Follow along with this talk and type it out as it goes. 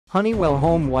Honeywell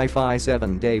Home Wi-Fi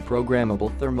 7-day Programmable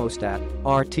Thermostat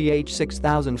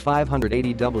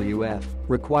RTH6580WF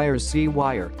requires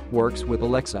C-wire, works with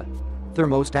Alexa.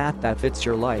 Thermostat that fits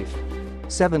your life.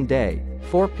 7-day,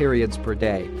 4 periods per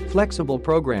day, flexible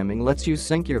programming lets you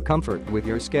sync your comfort with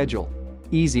your schedule.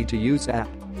 Easy-to-use app.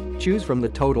 Choose from the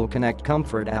Total Connect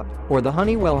Comfort app or the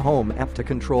Honeywell Home app to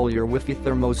control your Wi-Fi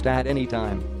thermostat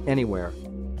anytime, anywhere.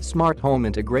 Smart home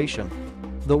integration.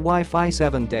 The Wi-Fi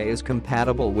 7-day is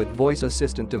compatible with voice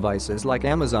assistant devices like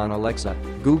Amazon Alexa,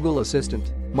 Google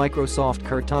Assistant, Microsoft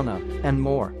Cortana, and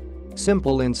more.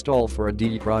 Simple install for a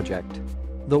D project.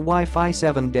 The Wi-Fi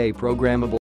 7-day programmable